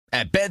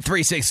At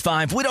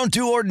Bet365, we don't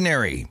do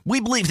ordinary. We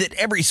believe that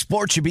every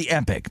sport should be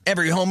epic.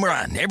 Every home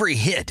run, every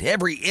hit,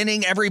 every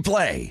inning, every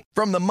play.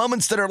 From the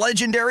moments that are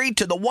legendary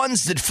to the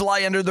ones that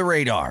fly under the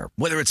radar.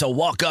 Whether it's a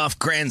walk-off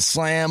grand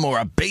slam or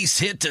a base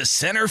hit to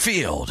center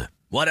field.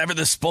 Whatever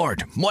the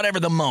sport, whatever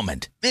the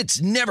moment.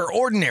 It's never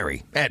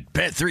ordinary at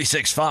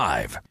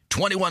Bet365.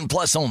 21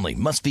 plus only.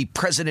 Must be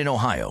present in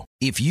Ohio.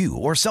 If you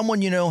or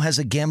someone you know has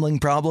a gambling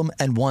problem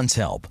and wants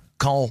help,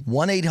 call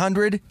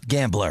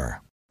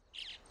 1-800-GAMBLER.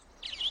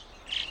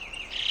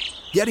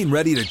 Getting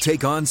ready to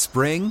take on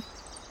spring?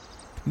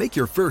 Make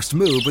your first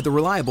move with the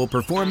reliable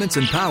performance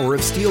and power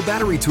of Steel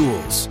battery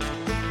tools.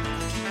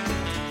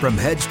 From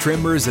hedge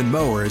trimmers and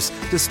mowers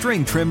to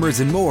string trimmers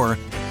and more,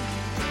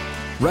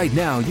 right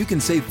now you can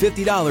save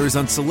 $50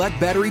 on select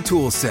battery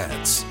tool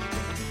sets.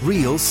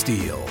 Real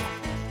Steel.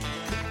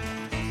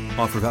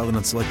 Offer valid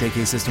on select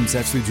AK system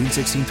sets through June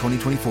 16,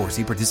 2024.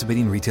 See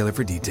participating retailer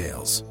for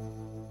details.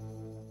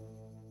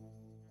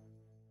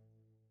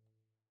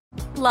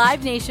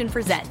 Live Nation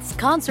presents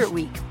Concert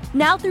Week.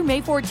 Now through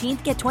May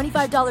 14th, get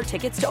 $25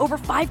 tickets to over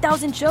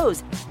 5,000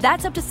 shows.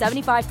 That's up to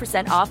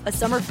 75% off a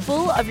summer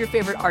full of your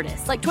favorite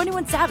artists like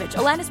 21 Savage,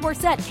 Alanis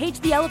Morissette, Cage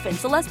the Elephant,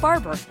 Celeste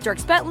Barber,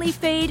 Dierks Bentley,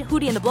 Fade,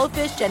 Hootie and the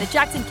Blowfish, Janet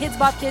Jackson, Kids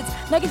Bop Kids,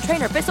 Meghan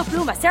Trainor, Bissell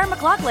Pluma, Sarah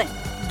McLachlan.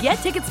 Get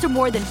tickets to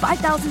more than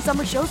 5,000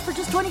 summer shows for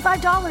just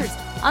 $25.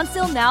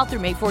 Until now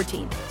through May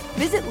 14th.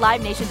 Visit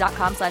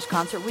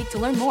LiveNation.com/Concert Week to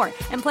learn more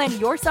and plan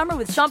your summer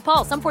with Sean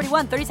Paul, Sum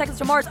 41, 30 Seconds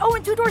to Mars,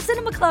 and Two Door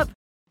Cinema Club.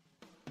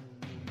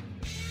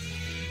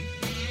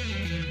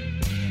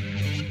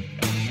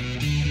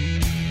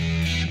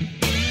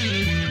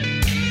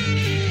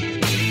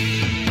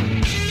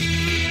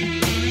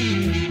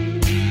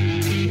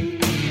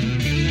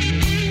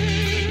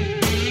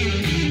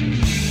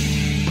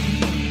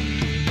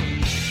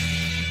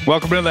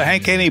 Welcome to the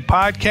Hank Haney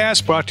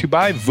Podcast, brought to you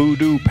by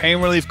Voodoo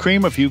Pain Relief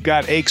Cream. If you've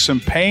got aches and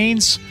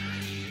pains,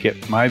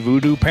 get my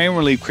Voodoo Pain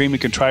Relief Cream. You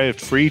can try a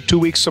free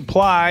 2-week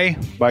supply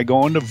by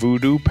going to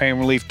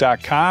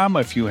voodoopainrelief.com.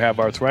 If you have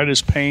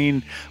arthritis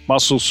pain,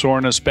 muscle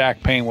soreness,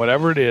 back pain,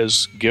 whatever it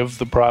is, give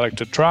the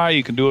product a try.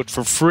 You can do it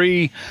for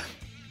free.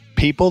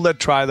 People that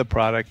try the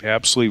product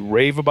absolutely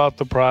rave about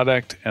the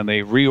product, and they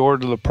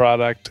reorder the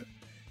product.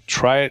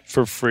 Try it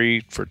for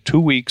free for 2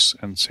 weeks,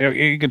 and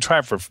you can try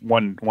it for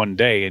one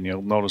day and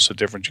you'll notice a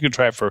difference. You can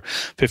try it for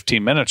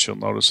 15 minutes, you'll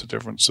notice a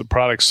difference. The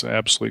product's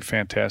absolutely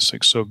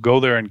fantastic. So go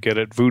there and get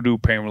it,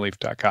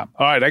 voodoopainrelief.com.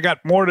 All right, I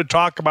got more to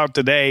talk about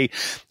today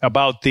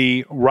about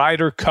the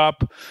Ryder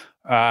Cup.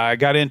 I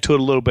got into it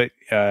a little bit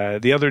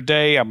the other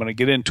day. I'm going to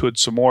get into it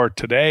some more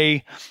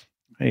today.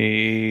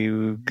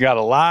 Got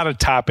a lot of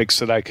topics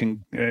that I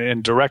can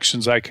and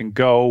directions I can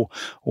go.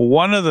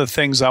 One of the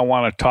things I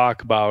want to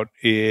talk about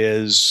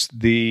is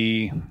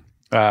the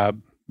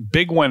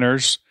big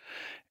winners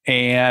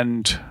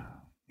and,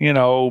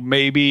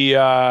 maybe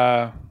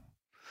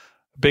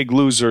big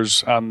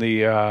losers on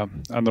the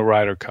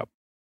Ryder Cup.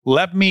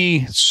 Let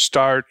me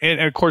start, and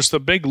of course, the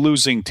big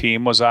losing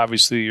team was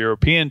obviously the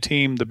European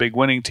team. The big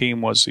winning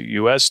team was the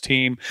U.S.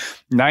 team,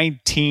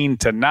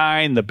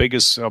 19-9, the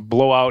biggest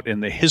blowout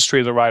in the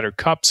history of the Ryder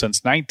Cup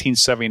since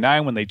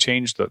 1979 when they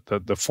changed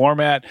the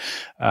format.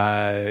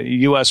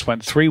 U.S.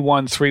 went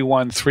 3-1,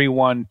 3-1,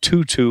 3-1,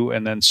 2-2,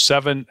 and then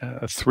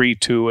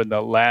 7-3-2 in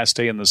the last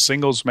day in the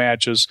singles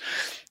matches.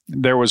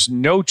 There was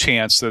no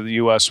chance that the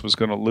U.S. was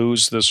going to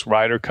lose this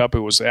Ryder Cup. It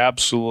was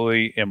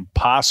absolutely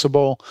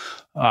impossible.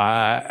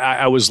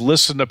 I was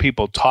listening to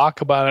people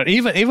talk about it.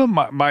 Even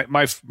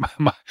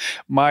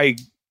my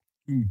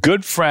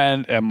good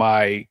friend and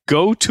my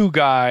go-to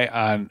guy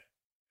on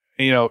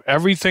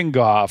everything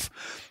golf,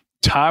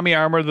 Tommy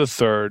Armour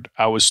III.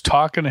 I was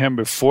talking to him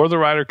before the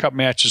Ryder Cup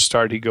matches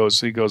started. He goes,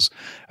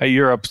 hey,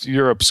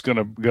 Europe's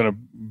gonna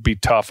be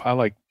tough. I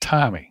like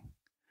Tommy.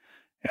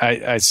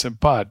 I said,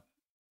 Bud.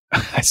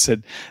 I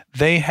said,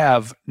 they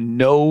have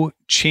no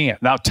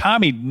chance. Now,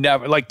 Tommy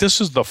never, this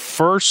is the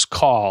first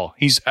call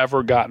he's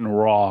ever gotten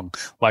wrong,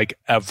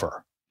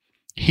 ever.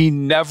 He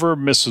never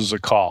misses a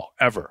call,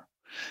 ever.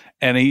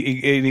 And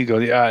he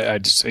goes, yeah, I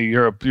just say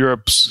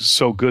Europe's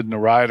so good in the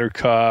Ryder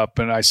Cup.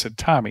 And I said,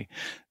 Tommy,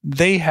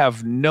 they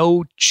have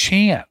no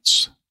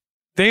chance.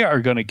 They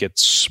are going to get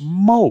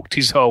smoked.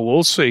 He said, oh,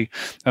 we'll see.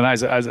 And I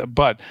said,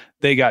 but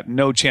they got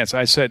no chance.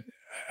 I said,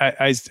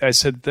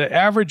 the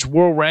average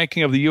world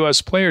ranking of the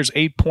U.S. player is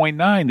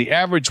 8.9. The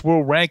average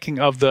world ranking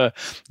of the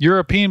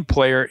European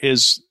player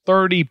is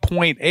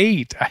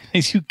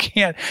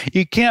 30.8.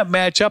 You can't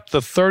match up the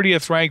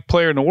 30th ranked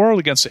player in the world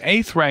against the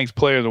 8th ranked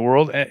player in the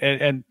world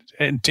and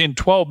in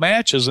 12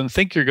 matches and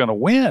think you're going to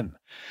win.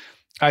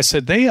 I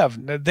said they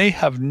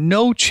have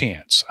no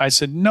chance. I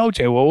said no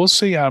chance. Well, we'll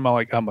see. I'm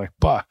like,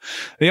 bah.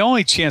 The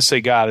only chance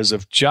they got is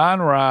if Jon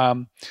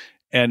Rahm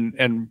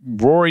and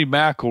Rory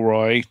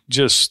McIlroy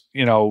just,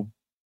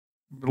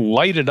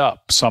 light it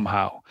up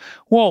somehow.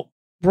 Well,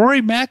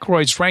 Rory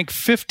McIlroy's ranked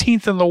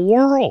 15th in the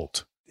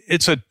world.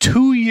 It's a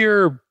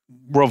 2-year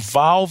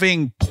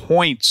revolving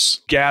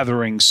points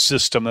gathering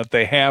system that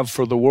they have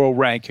for the world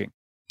ranking.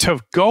 To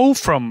go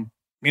from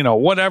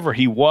whatever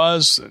he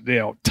was,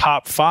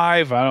 top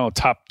 5, I don't know,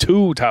 top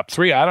 2, top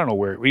 3, I don't know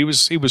where he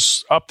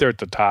was up there at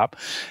the top,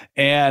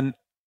 and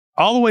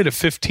all the way to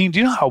 15. Do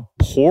you know how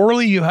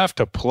poorly you have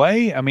to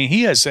play? I mean,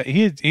 he has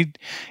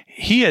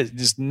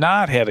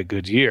not had a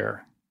good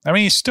year. I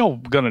mean, he's still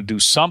going to do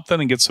something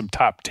and get some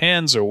top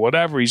 10s or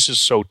whatever. He's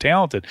just so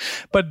talented.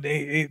 But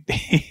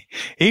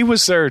he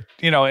was there,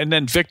 and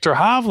then Victor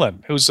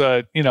Hovland, who's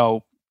a,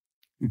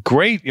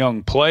 great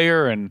young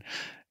player, and,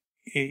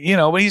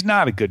 but he's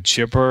not a good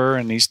chipper,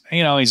 and he's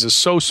a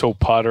so-so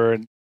putter.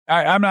 And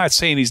I'm not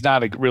saying he's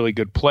not a really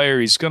good player.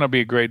 He's going to be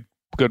a good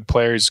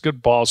player. He's a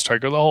good ball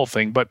striker, the whole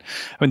thing. But,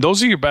 I mean,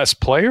 those are your best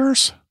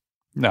players?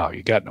 No,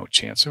 you got no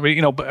chance. I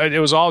mean, but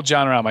it was all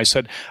Jon Rahm. I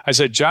said,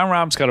 Jon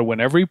Rahm's got to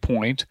win every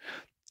point,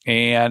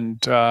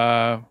 and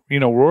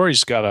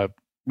Rory's got to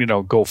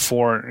go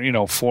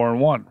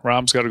 4-1.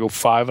 Rahm's got to go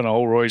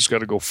 5-0. Rory's got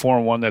to go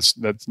 4-1.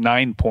 That's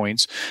 9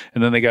 points,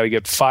 and then they got to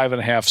get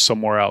 5.5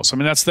 somewhere else. I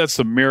mean, that's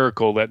the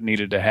miracle that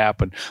needed to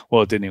happen.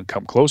 Well, it didn't even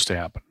come close to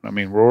happen. I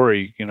mean,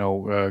 Rory,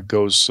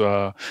 goes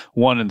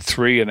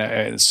 1-3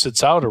 and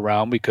sits out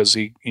around because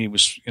he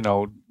was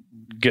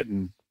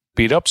getting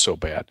beat up so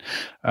bad.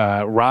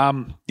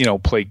 Rahm,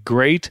 played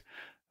great,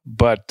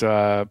 but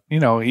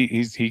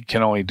he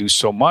can only do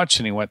so much,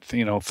 and he went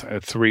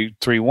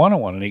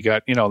 3-1-1, and he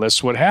got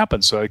that's what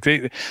happens. So like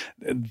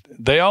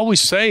they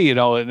always say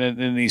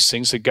in these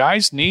things, the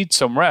guys need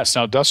some rest.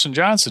 Now Dustin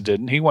Johnson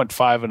didn't. He went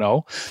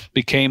 5-0,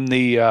 became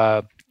the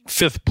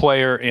 5th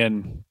player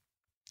in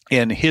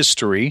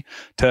history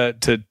to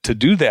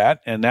do that,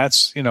 and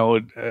that's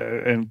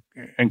an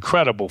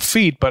incredible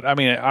feat. But I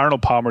mean,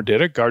 Arnold Palmer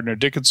did it, Gardner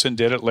Dickinson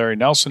did it, Larry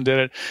Nelson did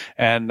it,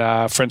 and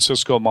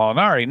Francisco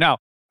Molinari. Now,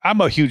 I'm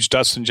a huge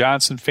Dustin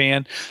Johnson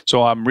fan,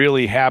 so I'm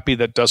really happy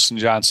that Dustin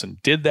Johnson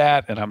did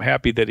that, and I'm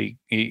happy that he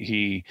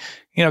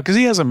because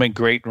he hasn't been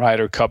great in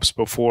Ryder Cups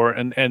before,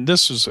 and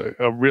this is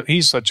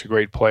he's such a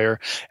great player,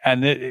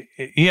 and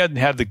he hadn't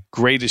had the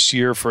greatest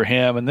year for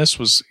him, and this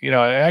was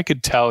I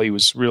could tell he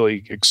was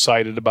really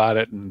excited about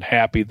it and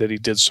happy that he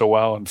did so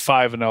well, and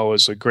 5-0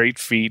 is a great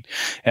feat,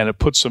 and it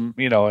puts him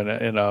in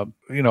a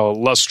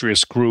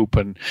illustrious group,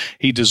 and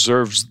he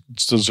deserves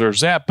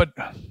that, but.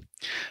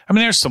 I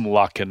mean, there's some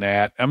luck in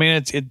that. I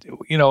mean,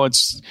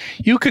 it's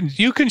you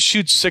can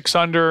shoot 6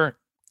 under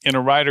in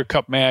a Ryder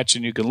Cup match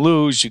and you can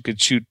lose. You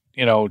could shoot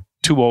 2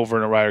 over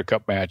in a Ryder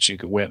Cup match. You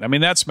could win. I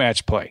mean, that's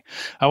match play.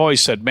 I've always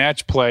said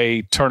match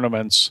play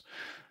tournaments.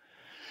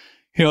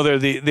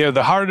 They're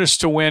the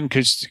hardest to win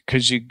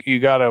because you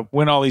got to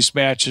win all these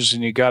matches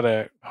and you got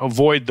to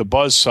avoid the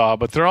buzzsaw,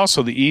 but they're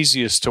also the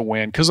easiest to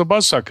win because a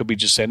buzzsaw could be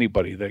just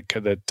anybody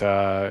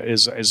that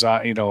is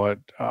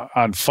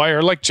on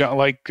fire, like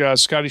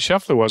Scotty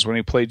Scheffler was when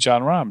he played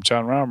Jon Rahm.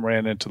 Jon Rahm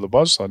ran into the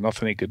buzzsaw,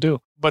 nothing he could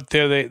do. But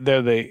they're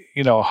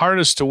the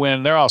hardest to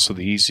win. They're also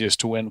the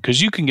easiest to win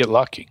because you can get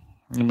lucky.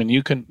 I mean,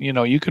 you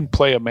can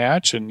play a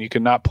match and you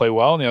can not play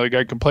well, and the other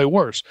guy can play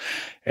worse.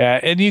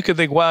 And you could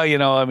think, well, he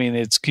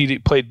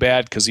played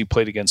bad because he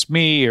played against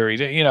me, or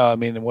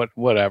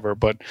whatever.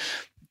 But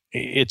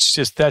that's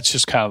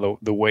just kind of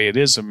the way it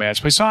is in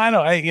match play. So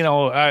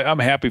I'm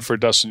happy for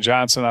Dustin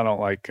Johnson. I don't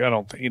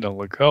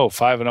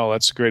 5-0,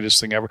 that's the greatest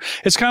thing ever.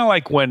 It's kind of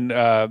like when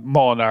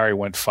Molinari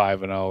went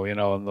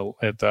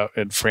 5-0,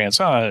 in France.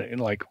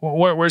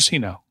 Where's he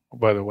now?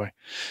 By the way,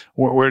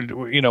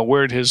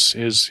 where'd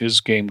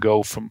his game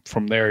go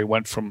from there? He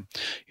went from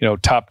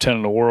top 10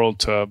 in the world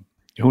to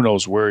who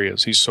knows where he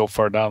is. He's so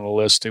far down the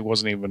list. It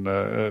wasn't even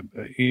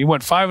he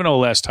went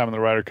 5-0 last time in the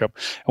Ryder Cup.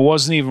 It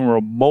wasn't even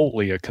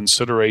remotely a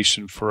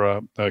consideration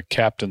for a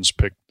captain's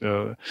pick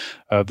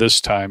this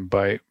time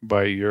by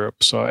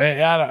Europe. So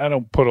I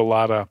don't put a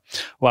lot of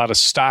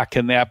stock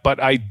in that,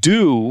 but I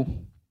do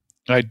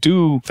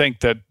think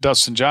that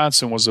Dustin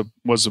Johnson was a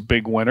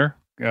big winner.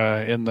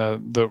 In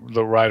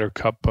the Ryder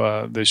Cup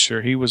this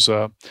year, he was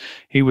a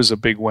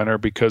big winner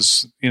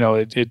because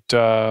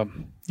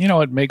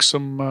it makes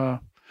him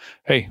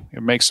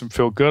it makes him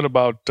feel good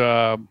about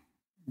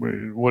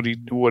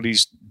what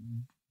he's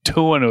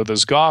doing with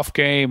his golf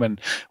game, and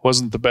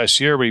wasn't the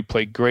best year, but he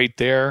played great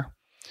there.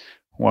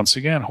 Once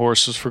again,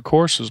 horses for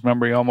courses.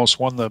 Remember, he almost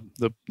won the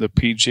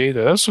PGA.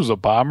 This was a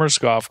bomber's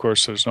golf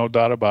course. There's no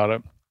doubt about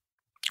it.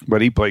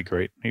 But he played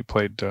great. He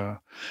played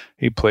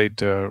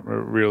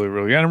really,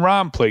 really, and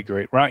Rahm played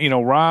great.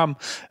 Rahm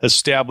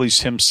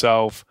established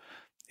himself.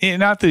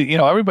 Not that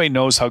everybody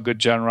knows how good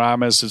Jon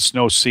Rahm is. It's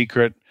no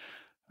secret.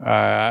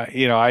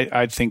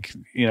 I think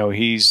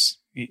he's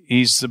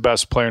the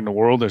best player in the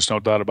world. There's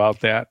no doubt about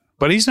that.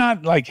 But he's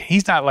not like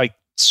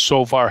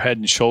so far head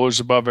and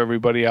shoulders above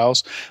everybody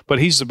else. But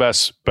he's the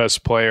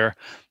best player,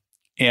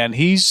 and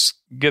he's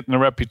getting the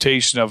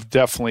reputation of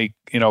definitely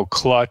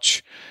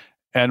clutch.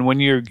 And when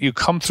you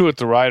come through at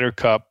the Ryder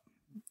Cup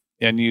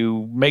and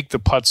you make the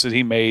putts that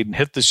he made and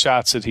hit the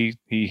shots that he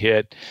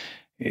hit,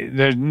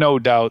 there's no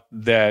doubt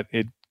that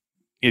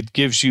it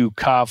gives you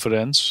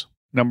confidence,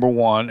 number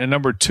one. And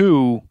number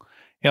two,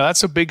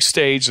 that's a big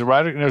stage. The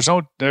Ryder,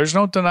 there's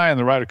no denying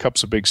the Ryder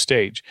Cup's a big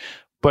stage.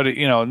 but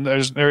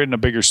they're in a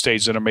bigger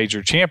stage than a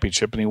major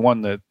championship, and he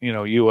won the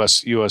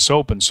U.S.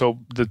 Open. So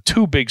the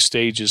two big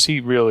stages, he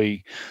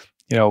really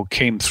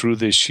came through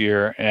this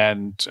year,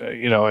 and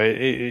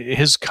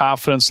his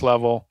confidence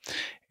level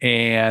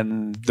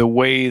and the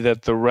way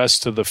that the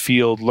rest of the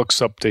field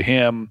looks up to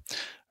him,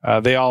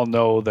 they all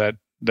know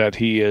that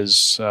he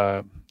is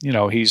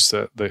he's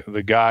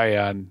the guy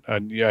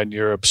on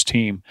Europe's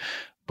team.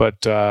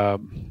 But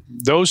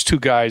those two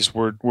guys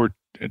were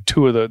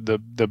two of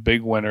the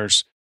big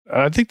winners.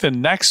 I think the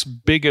next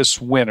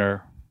biggest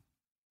winner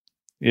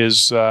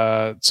is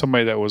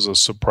somebody that was a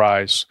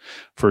surprise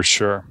for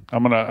sure.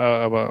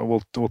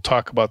 We'll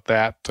talk about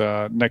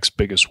that next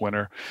biggest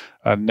winner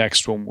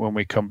next when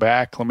we come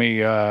back. Let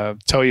me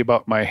tell you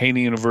about my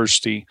Haney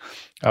University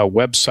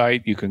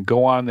website. You can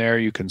go on there.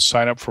 You can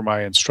sign up for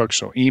my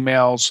instructional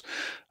emails,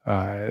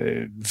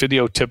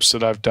 video tips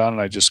that I've done.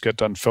 I just got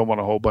done filming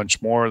a whole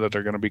bunch more that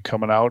are going to be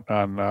coming out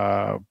on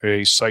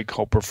a site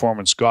called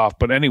Performance Golf.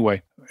 But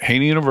anyway,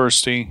 Haney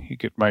University, you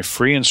get my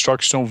free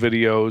instructional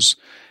videos.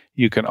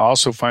 You can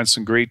also find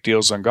some great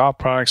deals on golf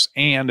products.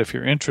 And if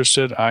you're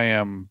interested, I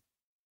am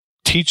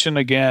teaching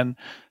again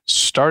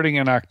starting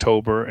in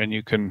October, and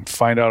you can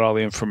find out all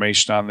the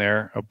information on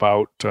there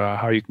about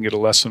how you can get a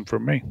lesson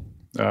from me,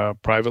 a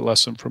private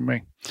lesson from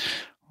me,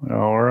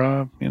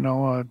 or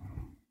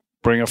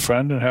bring a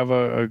friend and have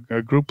a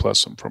group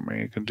lesson from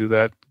me. You can do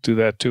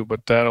that too.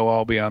 But that'll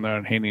all be on there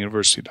on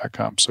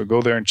HaneyUniversity.com. So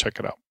go there and check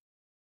it out.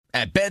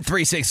 At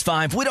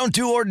Bet365, we don't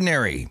do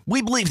ordinary.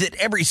 We believe that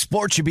every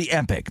sport should be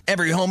epic.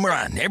 Every home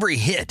run, every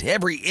hit,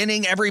 every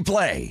inning, every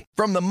play.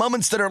 From the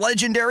moments that are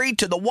legendary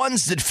to the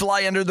ones that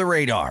fly under the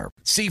radar.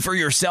 See for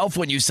yourself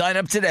when you sign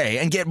up today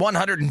and get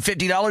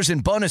 $150 in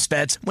bonus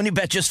bets when you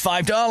bet just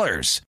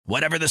 $5.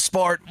 Whatever the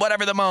sport,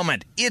 whatever the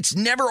moment, it's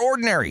never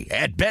ordinary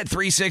at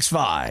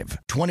Bet365.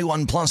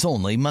 21 plus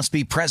only. Must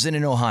be present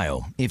in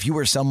Ohio. If you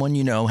or someone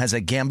you know has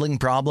a gambling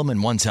problem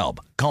and wants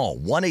help, call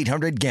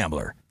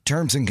 1-800-GAMBLER.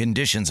 Terms and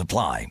conditions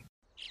apply.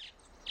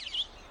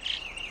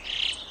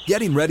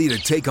 Getting ready to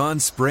take on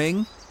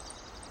spring?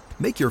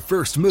 Make your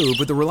first move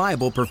with the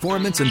reliable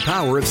performance and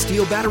power of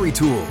Steel battery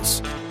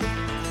tools.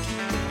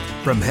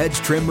 From hedge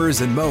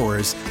trimmers and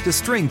mowers to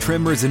string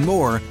trimmers and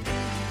more,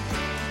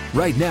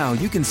 right now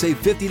you can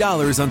save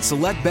 $50 on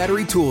select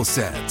battery tool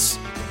sets.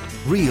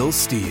 Real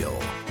Steel.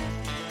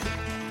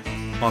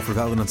 Offer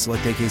valid on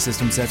select AK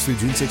system sets through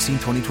June 16,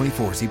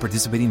 2024. See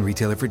participating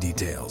retailer for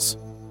details.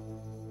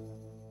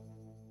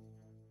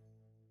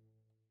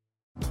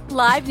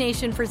 Live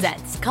Nation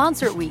presents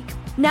Concert Week.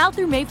 Now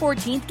through May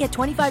 14th, get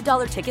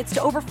 $25 tickets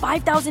to over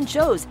 5,000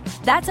 shows.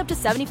 That's up to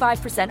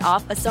 75%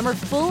 off a summer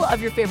full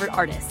of your favorite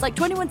artists like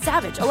 21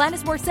 Savage,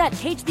 Alanis Morissette,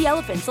 Cage the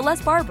Elephant,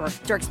 Celeste Barber,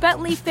 Dierks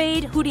Bentley,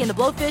 Fade, Hootie and the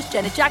Blowfish,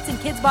 Janet Jackson,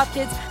 Kids Bop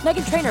Kids,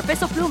 Meghan Trainor,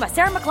 Peso Pluma,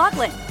 Sarah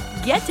McLachlan.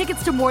 Get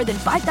tickets to more than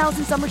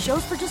 5,000 summer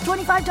shows for just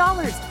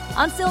 $25.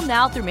 Until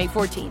now through May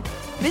 14th.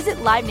 Visit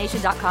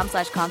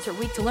LiveNation.com/Concert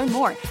Week to learn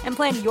more and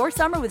plan your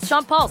summer with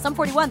Sean Paul, Sum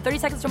 41, 30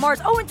 Seconds to Mars,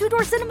 and Two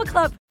Door Cinema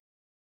Club.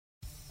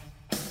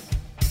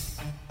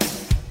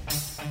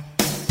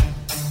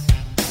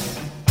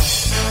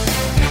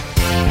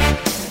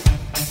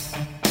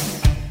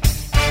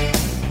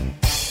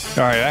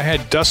 All right, I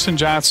had Dustin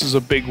Johnson as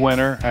a big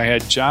winner. I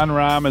had John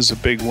Rahm as a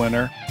big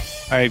winner.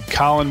 I had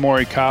Colin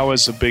Morikawa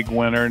as a big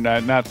winner.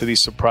 Not that he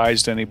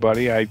surprised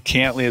anybody. I had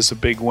Cantlay as a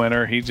big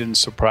winner. He didn't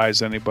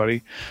surprise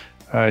anybody.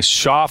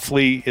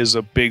 Schauffele is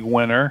a big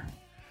winner.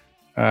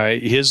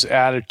 His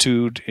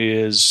attitude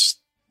is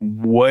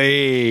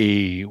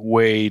way,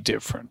 way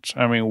different.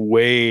 I mean,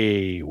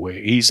 way.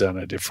 He's on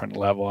a different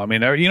level. I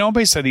mean,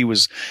 everybody said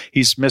he's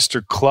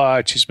Mr.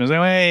 Clutch. He's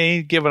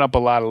giving up a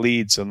lot of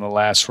leads in the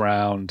last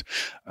round.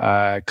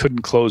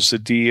 Couldn't close the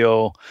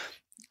deal.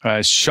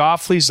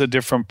 Schauffele's a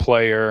different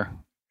player.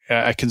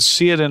 I can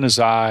see it in his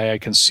eye. I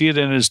can see it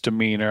in his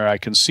demeanor. I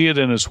can see it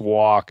in his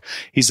walk.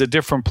 He's a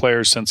different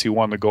player since he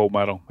won the gold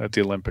medal at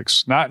the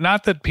Olympics.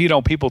 Not that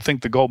people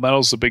think the gold medal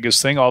is the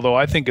biggest thing, although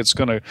I think it's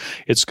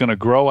gonna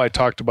grow. I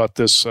talked about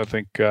this I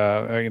think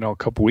a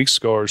couple weeks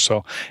ago or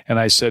so, and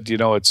I said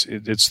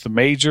it's the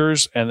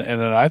majors, and then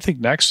I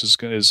think next is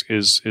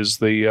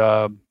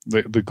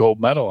the gold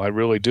medal. I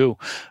really do.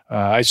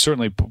 I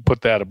certainly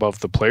put that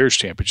above the Players'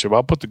 Championship.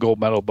 I'll put the gold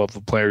medal above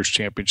the Players'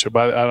 Championship.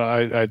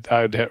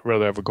 I'd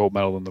rather have a gold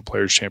medal than the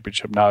Players'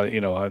 Championship. Now,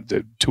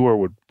 the tour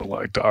would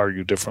like to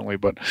argue differently,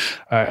 but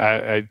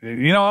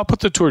I'll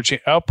put the tour.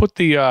 I'll put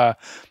the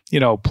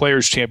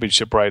Players'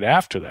 Championship right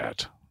after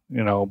that.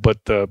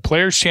 But the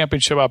Players'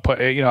 Championship, I'll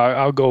put.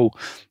 I'll go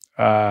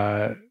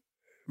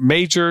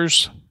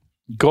majors,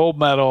 gold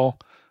medal,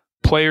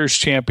 Players'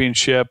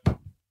 Championship.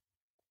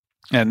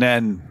 And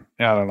then,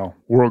 I don't know,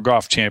 World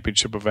Golf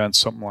Championship event,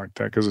 something like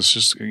that, because it's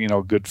just,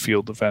 a good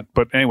field event.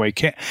 But anyway,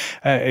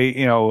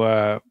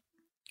 Cantlay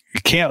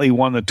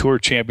won the Tour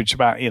Championship.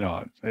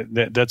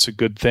 That's a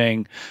good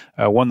thing.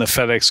 Won the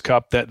FedEx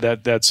Cup.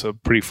 That's a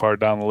pretty far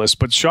down the list.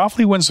 But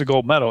Schauffele wins the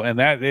gold medal, and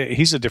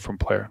he's a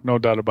different player, no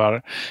doubt about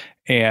it.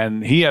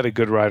 And he had a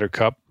good Ryder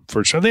Cup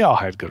for sure. They all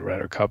had good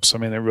Ryder Cups. I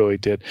mean, they really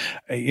did.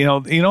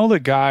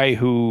 The guy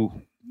who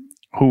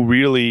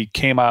really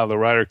came out of the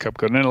Ryder Cup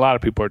good, and a lot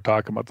of people are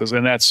talking about this,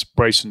 and that's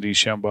Bryson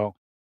DeChambeau.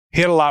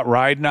 He had a lot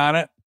riding on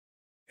it.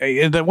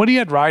 And then what he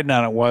had riding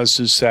on it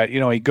is that,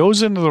 he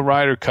goes into the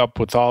Ryder Cup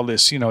with all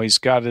this, he's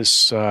got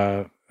this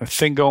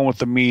thing going with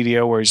the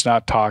media where he's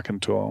not talking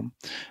to them.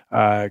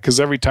 Because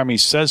every time he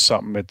says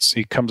something,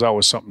 he comes out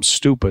with something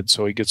stupid.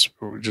 So he gets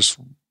just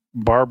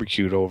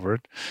barbecued over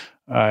it.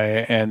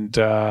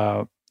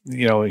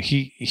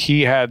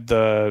 He had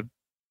the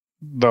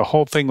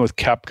whole thing with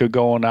Koepka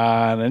going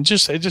on, and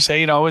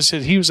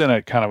he was in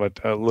a kind of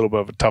a little bit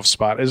of a tough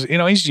spot.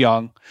 He's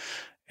young.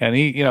 And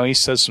he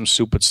says some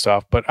stupid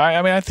stuff, but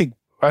I think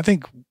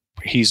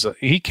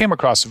he came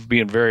across as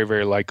being a very,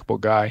 very likable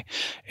guy,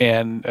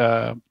 and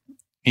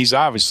he's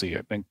obviously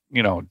a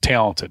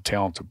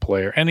talented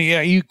player. And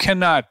you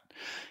cannot,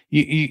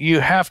 you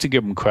have to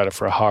give him credit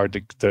for how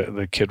hard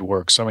the kid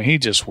works. I mean, he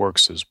just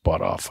works his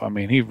butt off. I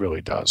mean, he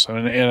really does. I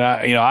mean, and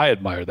I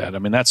admire that. I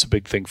mean, that's a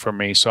big thing for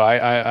me. So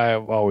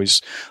I've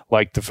always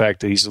liked the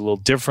fact that he's a little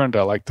different.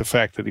 I like the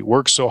fact that he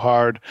works so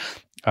hard.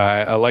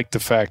 I like the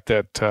fact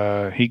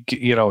that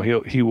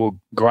he will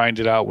grind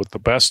it out with the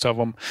best of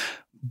them,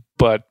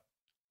 but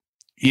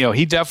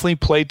he definitely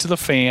played to the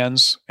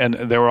fans, and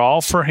they were all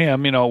for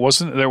him. There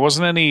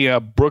wasn't any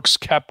Brooks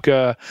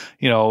Koepka,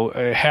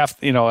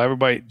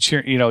 everybody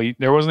cheer.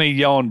 There wasn't any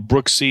yelling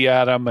Brooksy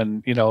at him,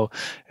 and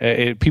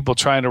people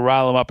trying to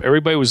rile him up.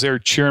 Everybody was there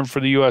cheering for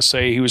the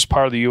USA. He was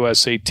part of the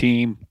USA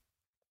team,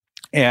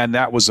 and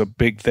that was a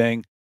big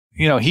thing.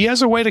 He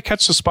has a way to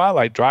catch the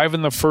spotlight.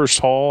 Driving the first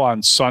hole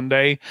on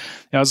Sunday,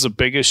 that's the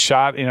biggest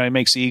shot. He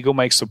makes the eagle,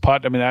 makes the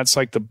putt. I mean, that's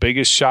like the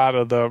biggest shot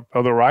of the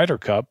Ryder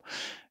Cup.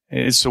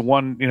 It's the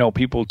one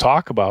people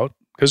talk about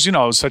because it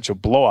was such a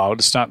blowout.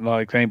 It's not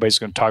like anybody's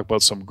going to talk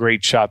about some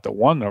great shot that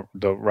won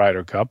the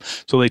Ryder Cup.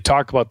 So they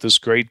talk about this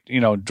great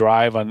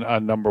drive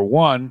on number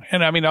one,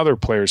 and I mean other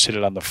players hit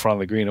it on the front of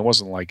the green. It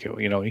wasn't like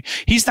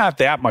he's not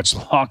that much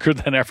longer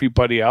than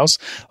everybody else.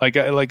 Like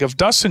if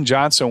Dustin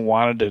Johnson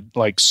wanted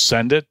to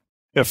send it.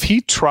 If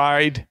he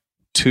tried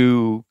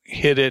to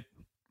hit it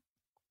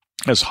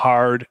as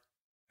hard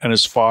and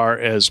as far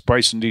as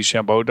Bryson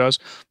DeChambeau does,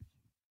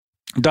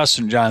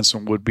 Dustin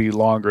Johnson would be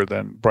longer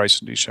than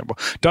Bryson DeChambeau.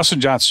 Dustin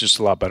Johnson's just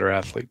a lot better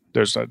athlete.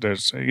 Bryson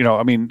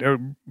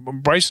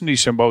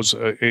DeChambeau's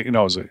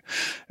is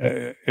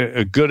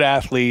a good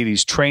athlete.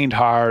 He's trained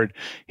hard.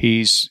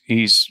 He's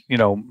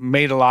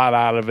made a lot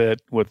out of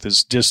it with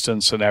his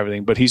distance and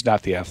everything, but he's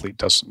not the athlete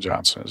Dustin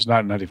Johnson is.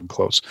 Not even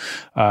close.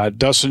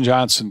 Dustin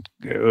Johnson,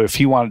 if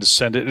he wanted to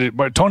send it,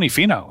 but Tony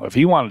Finau, if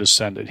he wanted to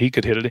send it, he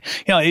could hit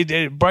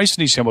it.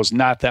 Bryson DeChambeau's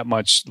not that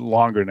much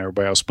longer than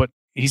everybody else, but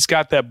he's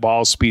got that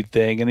ball speed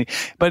thing,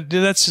 but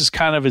that's just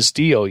kind of his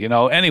deal,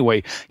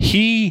 Anyway,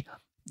 he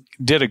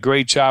did a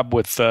great job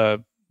with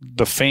the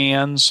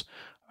fans,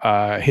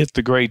 hit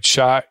the great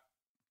shot.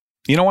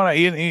 You know what?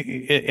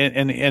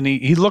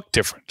 He looked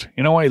different.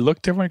 You know why he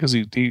looked different? Because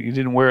he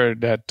didn't wear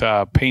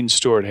that Payne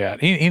Stewart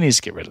hat. He needs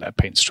to get rid of that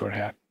Payne Stewart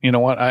hat. You know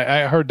what?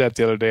 I heard that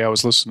the other day. I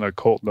was listening to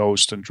Colton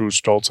Oast and Drew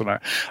Stoltz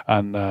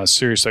on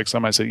Sirius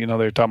XM. I said, they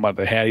were talking about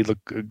the hat. He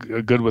looked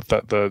good with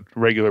the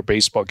regular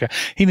baseball cap.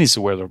 He needs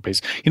to wear the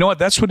base. You know what?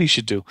 That's what he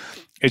should do.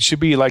 It should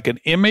be like an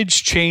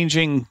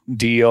image-changing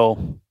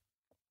deal.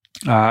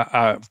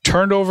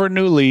 Turned over a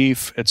new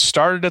leaf. It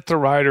started at the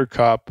Ryder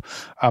Cup.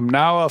 I'm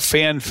now a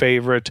fan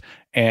favorite,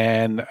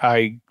 and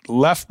I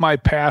left my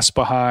past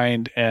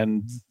behind,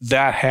 and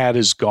that hat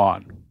is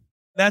gone.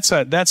 That's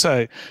a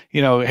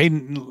hey,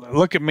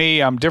 look at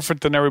me. I'm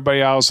different than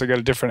everybody else. I got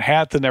a different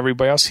hat than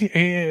everybody else.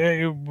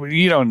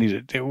 You don't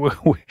need it.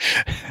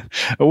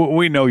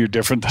 We know you're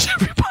different than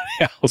everybody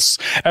else.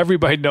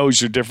 Everybody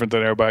knows you're different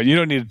than everybody. You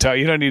don't need to tell.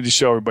 You don't need to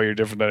show everybody you're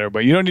different than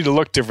everybody. You don't need to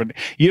look different.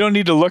 You don't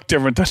need to look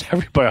different than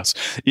everybody else.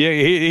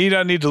 He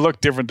doesn't need to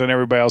look different than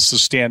everybody else to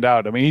stand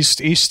out. I mean,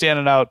 he's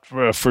standing out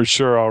for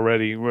sure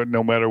already.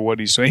 No matter what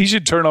he's doing, he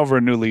should turn over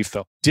a new leaf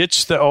though.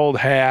 Ditch the old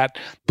hat.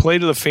 Play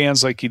to the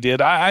fans like he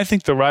did. I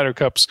think the Ryder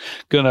Cup's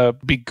gonna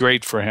be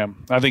great for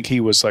him. I think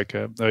he was like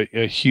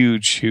a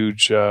huge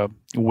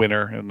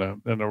winner in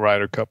the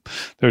Ryder Cup.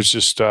 There's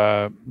just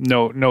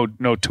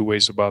no two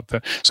ways about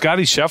that.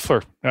 Scottie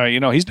Scheffler,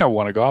 he's never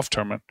won a golf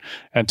tournament,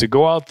 and to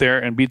go out there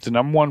and beat the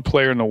number one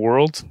player in the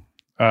world,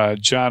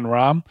 Jon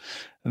Rahm,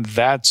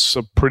 that's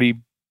a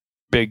pretty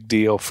big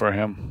deal for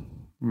him.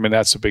 I mean,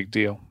 that's a big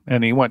deal.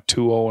 And he went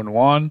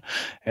 2-0-1,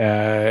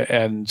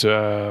 and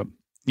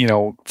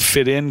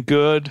fit in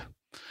good.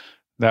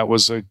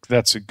 That's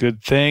a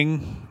good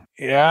thing.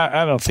 Yeah,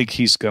 I don't think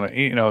he's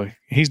gonna.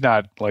 He's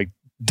not like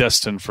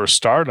destined for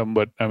stardom,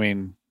 but I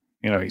mean,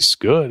 he's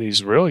good.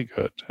 He's really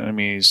good. I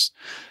mean,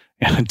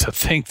 and to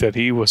think that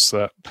he was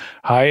the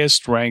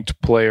highest ranked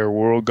player,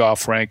 world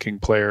golf ranking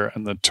player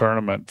in the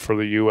tournament for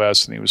the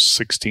U.S., and he was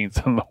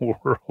 16th in the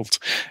world.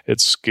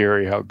 It's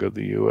scary how good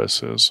the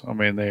U.S. is. I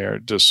mean, they are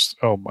just,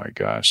 oh my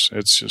gosh,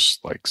 it's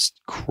just like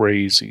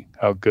crazy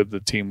how good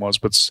the team was.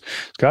 But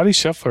Scottie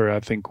Scheffler,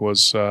 I think,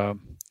 was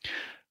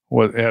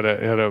had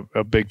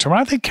a big term.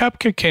 I think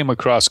Koepka came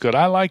across good.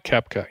 I like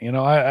Koepka.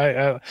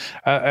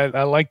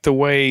 I like the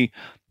way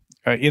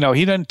he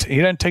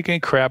didn't take any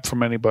crap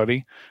from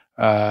anybody.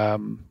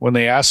 When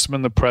they asked him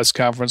in the press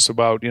conference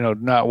about,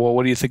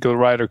 what do you think of the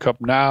Ryder Cup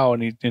now?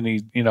 And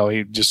he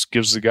just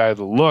gives the guy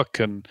the look,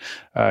 and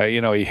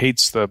he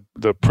hates the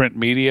print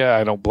media.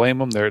 I don't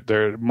blame him. They're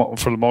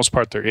for the most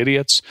part they're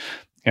idiots,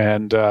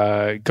 and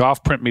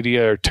golf print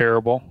media are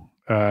terrible.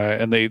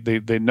 And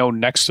they know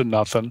next to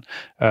nothing.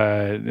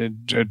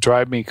 It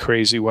drive me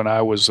crazy when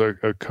I was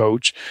a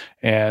coach,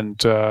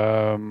 and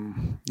I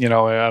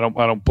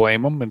don't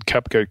blame them. And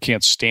Koepka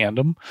can't stand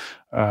them.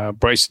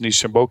 Bryson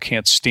DeChambeau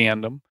can't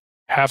stand them.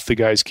 Half the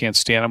guys can't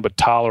stand them, but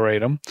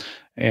tolerate them,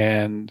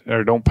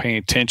 or don't pay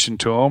attention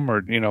to them,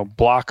 or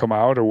block them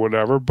out or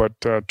whatever. But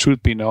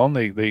truth be known,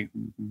 they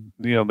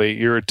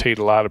irritate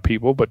a lot of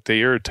people, but they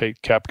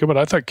irritate Koepka. But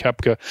I thought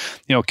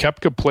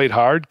Koepka played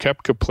hard.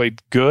 Koepka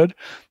played good.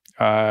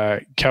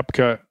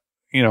 Koepka,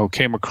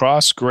 came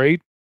across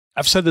great.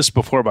 I've said this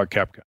before about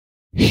Koepka.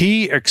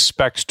 He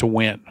expects to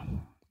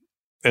win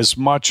as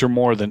much or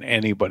more than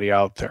anybody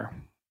out there.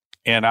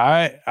 And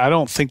I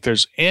don't think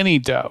there's any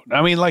doubt.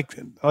 I mean,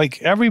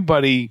 like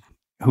everybody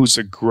who's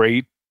a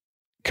great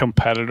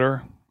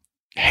competitor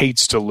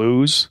hates to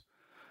lose.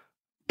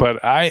 But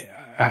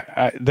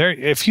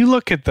if you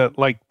look at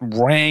the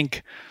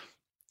rank,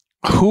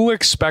 who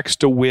expects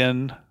to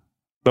win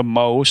the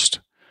most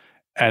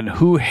and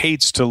who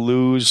hates to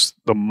lose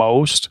the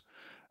most?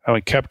 I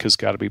mean, Koepka's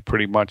got to be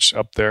pretty much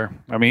up there.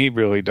 I mean, he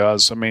really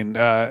does. I mean,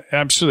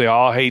 I'm sure they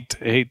all hate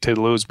to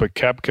lose, but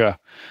Koepka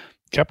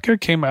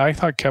came. I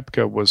thought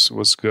Koepka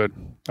was good.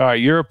 All right,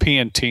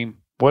 European team.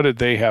 What did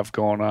they have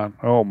going on?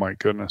 Oh my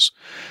goodness,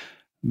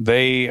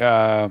 they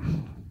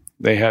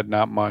had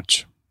not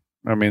much.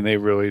 I mean, they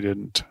really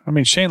didn't. I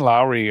mean, Shane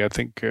Lowry, I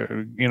think,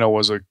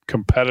 was a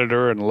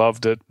competitor and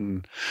loved it,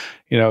 and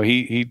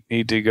he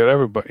did good.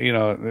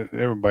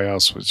 Everybody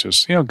else was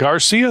just,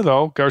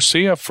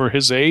 Garcia for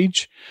his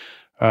age,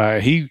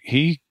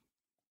 he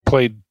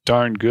played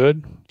darn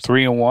good.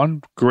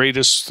 3-1,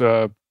 greatest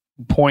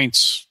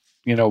points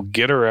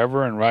getter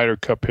ever in Ryder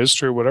Cup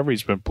history, whatever.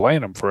 He's been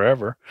playing them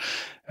forever.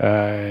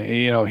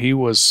 He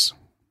was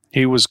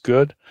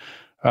good.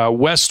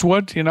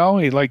 Westwood,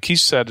 he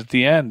said at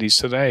the end, he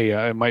said, hey,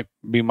 it might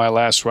be my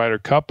last Ryder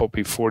Cup. I'll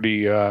be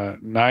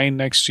 49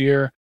 next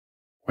year.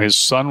 His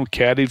son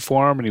caddied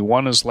for him, and he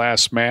won his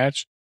last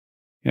match.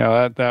 He's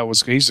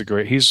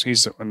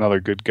another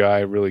good guy,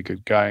 really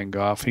good guy in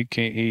golf. He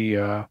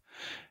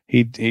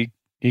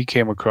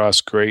came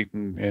across great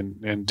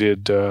and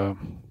did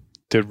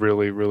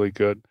really, really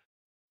good.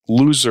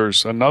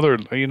 Losers, another,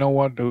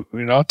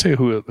 I'll tell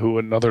you who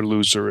another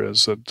loser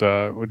is that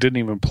didn't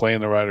even play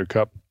in the Ryder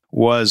Cup.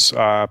 Was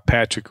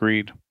Patrick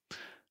Reed.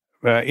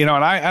 And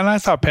I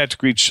thought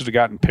Patrick Reed should have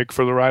gotten picked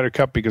for the Ryder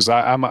Cup because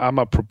I'm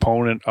a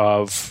proponent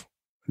of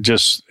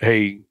just,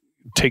 hey,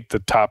 take the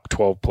top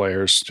 12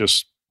 players,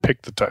 just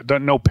pick the top,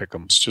 no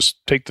pick'ems,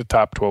 just take the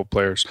top 12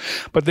 players.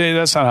 But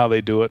that's not how they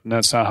do it, and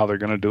that's not how they're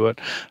going to do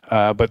it.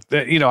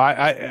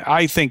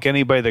 I think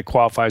anybody that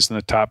qualifies in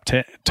the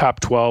top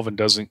 12 and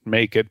doesn't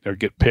make it or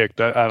get picked,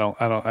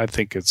 I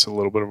think it's a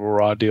little bit of a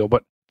raw deal.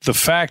 But the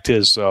fact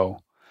is, though,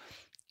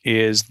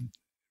 is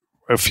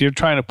if you're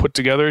trying to put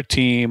together a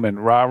team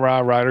and rah-rah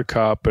Ryder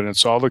Cup and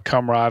it's all the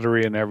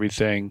camaraderie and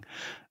everything,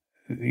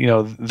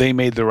 they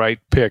made the right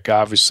pick,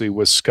 obviously,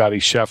 with Scottie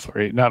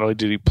Scheffler. Not only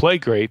did he play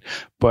great,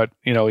 but,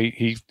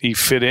 he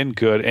fit in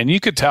good. And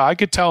I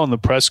could tell in the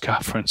press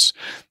conference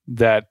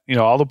that,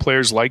 all the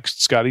players liked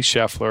Scottie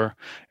Scheffler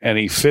and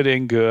he fit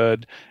in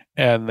good.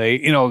 And they,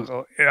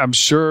 I'm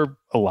sure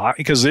a lot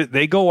because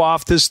they go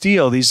off this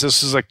deal. This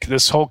is like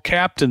this whole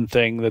captain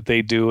thing that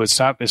they do. It's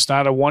not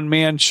a one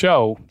man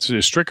show. So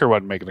Stricker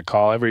wasn't making the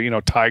call.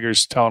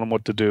 Tiger's telling him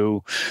what to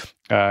do.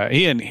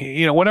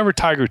 Whatever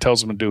Tiger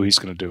tells him to do, he's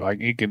going to do.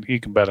 He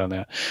can bet on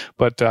that.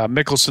 But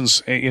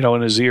Mickelson's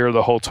in his ear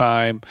the whole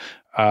time.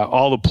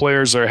 All the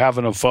players are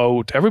having a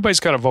vote. Everybody's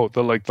got a vote.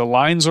 The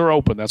lines are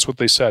open. That's what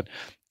they said.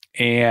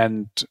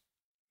 And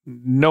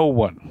no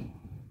one,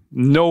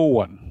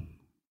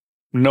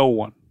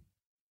 none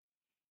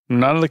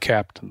of the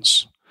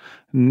captains,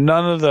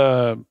 none of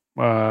the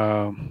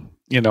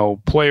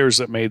players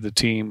that made the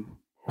team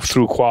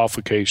through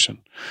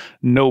qualification,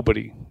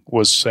 nobody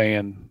was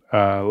saying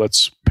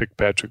let's pick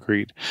Patrick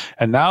Reed.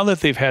 And now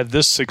that they've had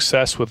this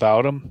success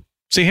without him,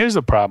 see, here's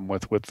the problem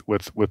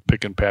with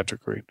picking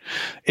Patrick Reed.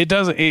 It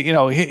doesn't,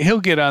 he'll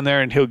get on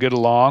there and he'll get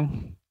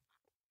along.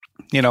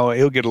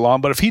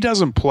 But if he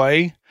doesn't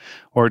play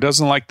or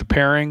doesn't like the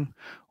pairing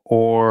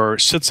or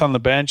sits on the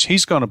bench,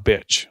 he's going to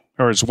bitch,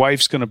 or his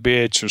wife's going to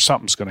bitch, or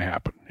something's going to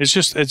happen.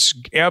 It's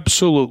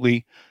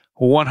absolutely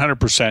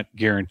 100%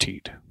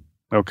 guaranteed.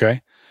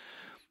 Okay.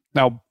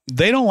 Now,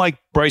 they don't like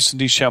Bryson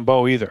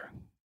DeChambeau either,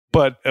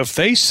 but if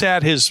they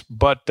sat his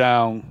butt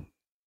down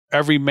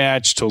every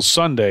match till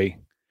Sunday,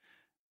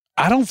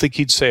 I don't think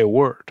he'd say a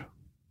word.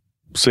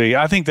 See,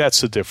 I think that's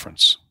the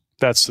difference.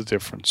 That's the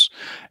difference.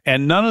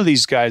 And none of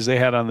these guys they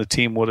had on the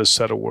team would have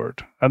said a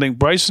word. I think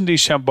Bryson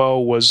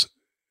DeChambeau was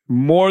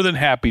more than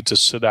happy to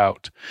sit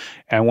out.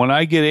 And when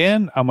I get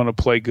in, I'm going to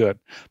play good.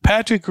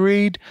 Patrick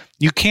Reed,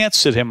 you can't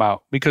sit him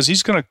out because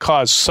he's going to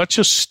cause such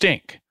a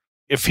stink.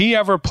 If he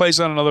ever plays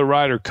on another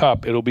Ryder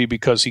Cup, it'll be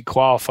because he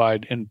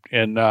qualified in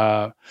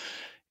the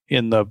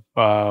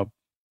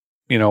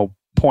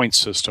point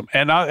system.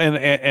 And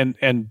I'm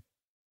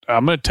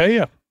going to tell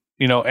you,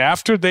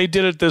 after they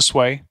did it this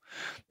way,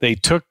 they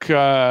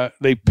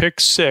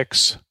picked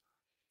six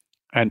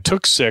and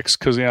took six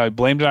because I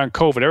blamed it on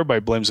COVID. Everybody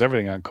blames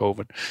everything on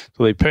COVID.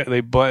 So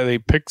they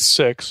picked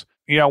six.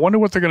 I wonder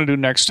what they're going to do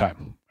next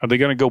time. Are they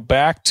going to go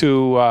back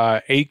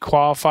to 8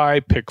 qualify,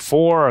 pick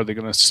 4? Are they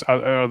going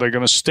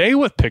to stay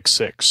with pick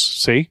 6?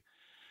 See,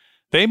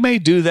 they may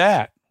do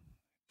that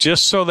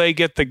just so they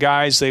get the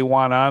guys they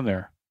want on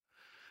there,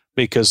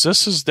 because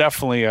this is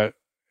definitely a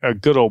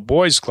good old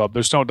boys club.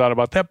 There's no doubt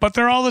about that. But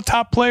they're all the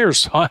top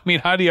players. I mean,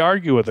 how do you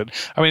argue with it?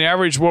 I mean,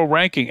 average world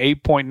ranking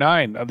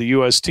 8.9 of the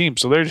U.S. team.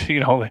 So they're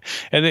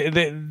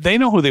and they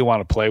know who they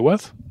want to play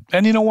with.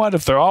 And you know what?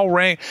 If they're all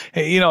ranked,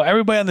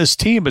 everybody on this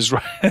team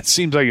it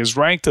seems like is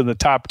ranked in the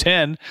top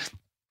 10.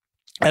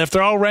 And if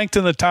they're all ranked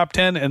in the top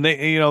 10 and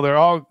they're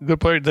all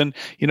good players, then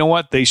you know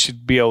what? They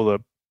should be able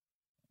to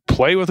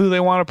play with who they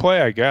want to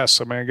play, I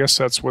guess. I mean, I guess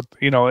that's what,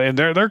 and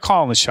they're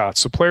calling the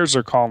shots. The players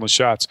are calling the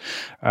shots.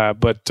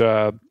 But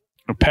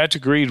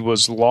Patrick Reed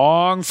was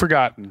long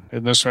forgotten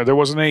in this. There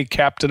wasn't any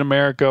Captain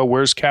America.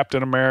 Where's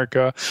Captain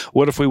America?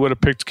 What if we would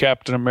have picked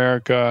Captain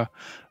America?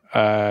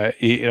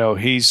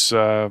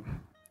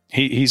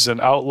 He's an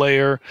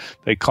outlier.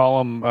 They call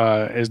him,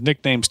 his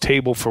nickname's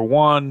Table for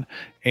One.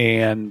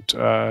 And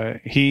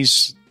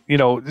he's,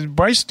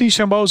 Bryson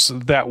DeChambeau's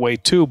that way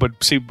too.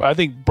 But see, I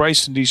think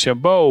Bryson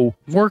DeChambeau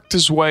worked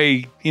his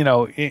way,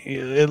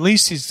 at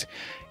least he's,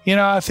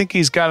 I think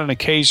he's got an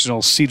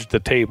occasional seat at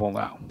the table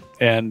now.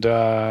 And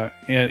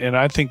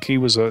I think he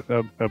was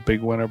a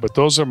big winner. But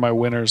those are my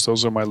winners.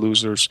 Those are my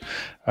losers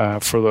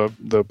for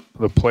the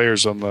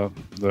players on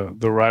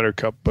the Ryder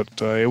Cup.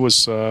 But it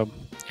was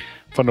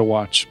fun to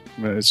watch.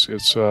 It's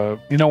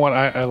you know what,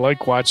 I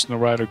like watching the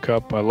Ryder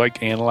Cup. I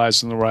like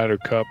analyzing the Ryder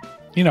Cup.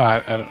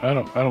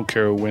 I don't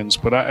care who wins,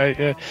 but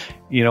I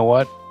you know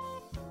what,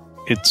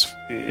 it's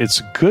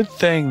a good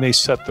thing they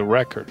set the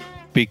record,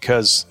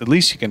 because at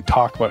least you can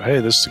talk about, hey,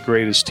 this is the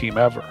greatest team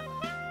ever.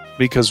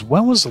 Because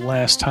when was the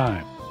last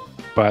time,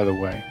 by the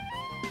way,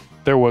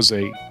 there was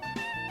a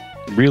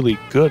really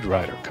good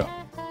Ryder Cup,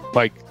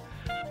 like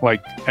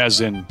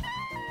as in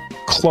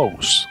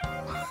close?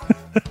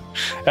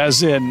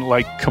 As in,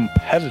 like,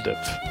 competitive.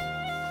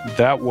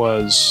 That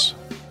was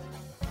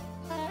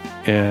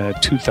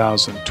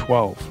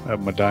 2012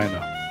 at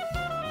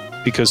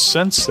Medina. Because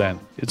since then,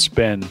 it's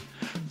been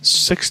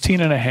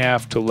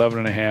 16.5 to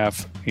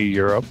 11.5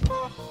 Europe,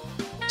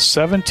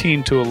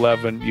 17 to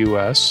 11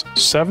 US,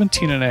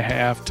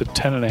 17.5 to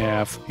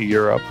 10.5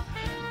 Europe,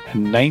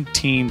 and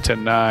 19 to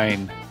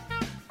 9.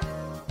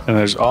 And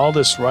there's all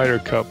this Ryder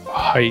Cup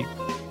hype.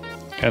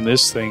 And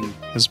this thing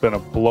has been a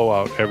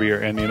blowout every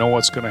year. And you know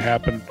what's going to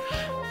happen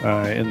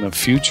in the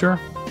future?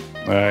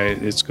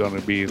 It's going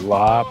to be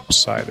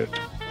lopsided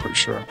for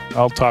sure.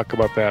 I'll talk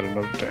about that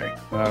another day.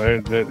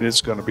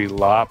 It's going to be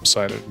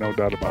lopsided, no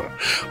doubt about it.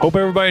 Hope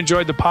everybody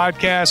enjoyed the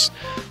podcast.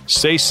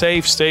 Stay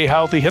safe, stay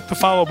healthy. Hit the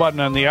follow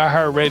button on the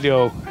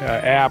iHeartRadio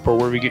app or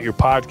wherever you get your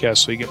podcast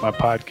so you get my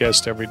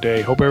podcast every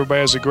day. Hope everybody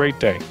has a great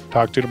day.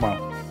 Talk to you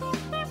tomorrow.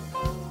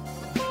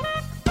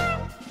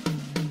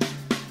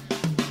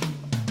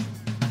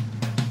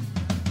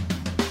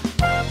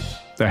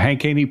 The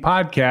Hank Haney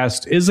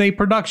Podcast is a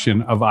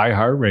production of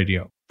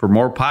iHeartRadio. For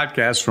more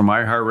podcasts from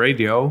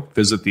iHeartRadio,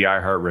 visit the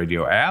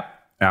iHeartRadio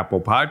app,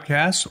 Apple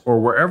Podcasts, or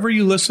wherever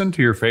you listen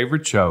to your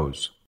favorite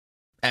shows.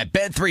 At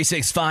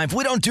Bet365,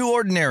 we don't do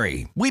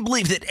ordinary. We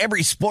believe that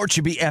every sport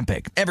should be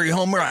epic. Every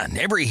home run,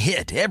 every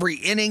hit, every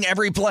inning,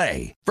 every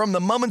play. From the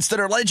moments that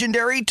are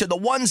legendary to the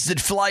ones that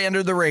fly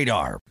under the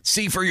radar.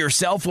 See for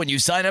yourself when you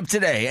sign up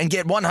today and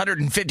get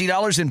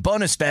 $150 in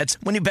bonus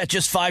bets when you bet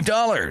just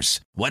 $5.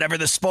 Whatever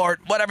the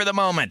sport, whatever the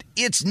moment,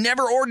 it's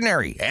never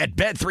ordinary at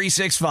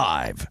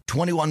Bet365.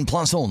 21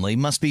 plus only.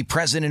 Must be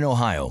present in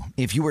Ohio.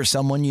 If you or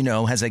someone you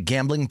know has a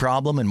gambling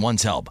problem and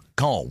wants help,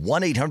 call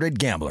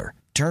 1-800-GAMBLER.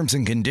 Terms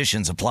and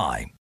conditions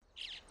apply.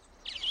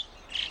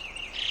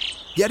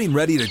 Getting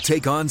ready to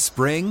take on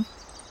spring?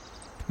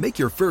 Make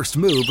your first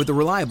move with the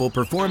reliable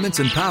performance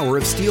and power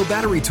of Steel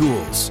battery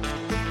tools.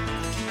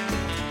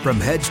 From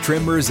hedge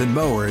trimmers and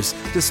mowers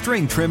to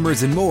string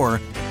trimmers and more,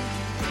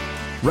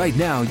 right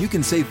now you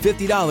can save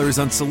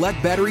 $50 on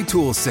select battery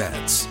tool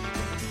sets.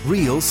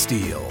 Real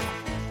Steel.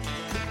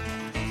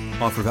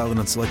 Offer valid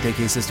on select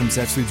AK system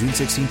sets through June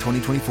 16,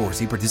 2024.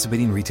 See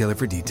participating retailer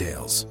for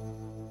details.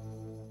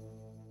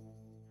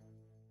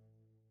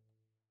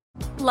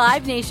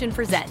 Live Nation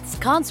presents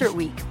Concert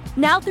Week.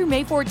 Now through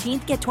May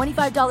 14th, get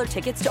 $25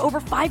 tickets to over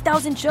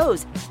 5,000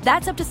 shows.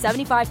 That's up to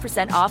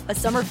 75% off a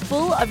summer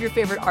full of your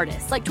favorite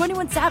artists like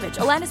 21 Savage,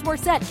 Alanis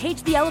Morissette,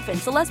 Cage the Elephant,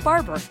 Celeste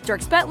Barber,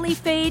 Dierks Bentley,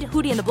 Fade,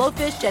 Hootie and the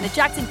Blowfish, Janet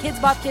Jackson, Kids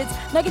Bop Kids,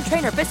 Meghan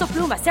Trainor, Peso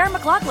Pluma, Sarah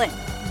McLachlan.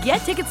 Get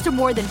tickets to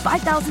more than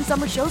 5,000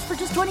 summer shows for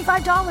just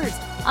 $25.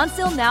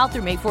 Until now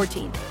through May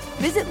 14th.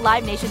 Visit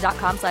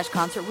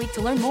LiveNation.com/Concert Week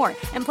to learn more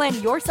and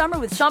plan your summer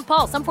with Sean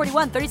Paul, Sum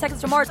 41, 30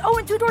 Seconds to Mars,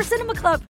 and Two Door Cinema Club.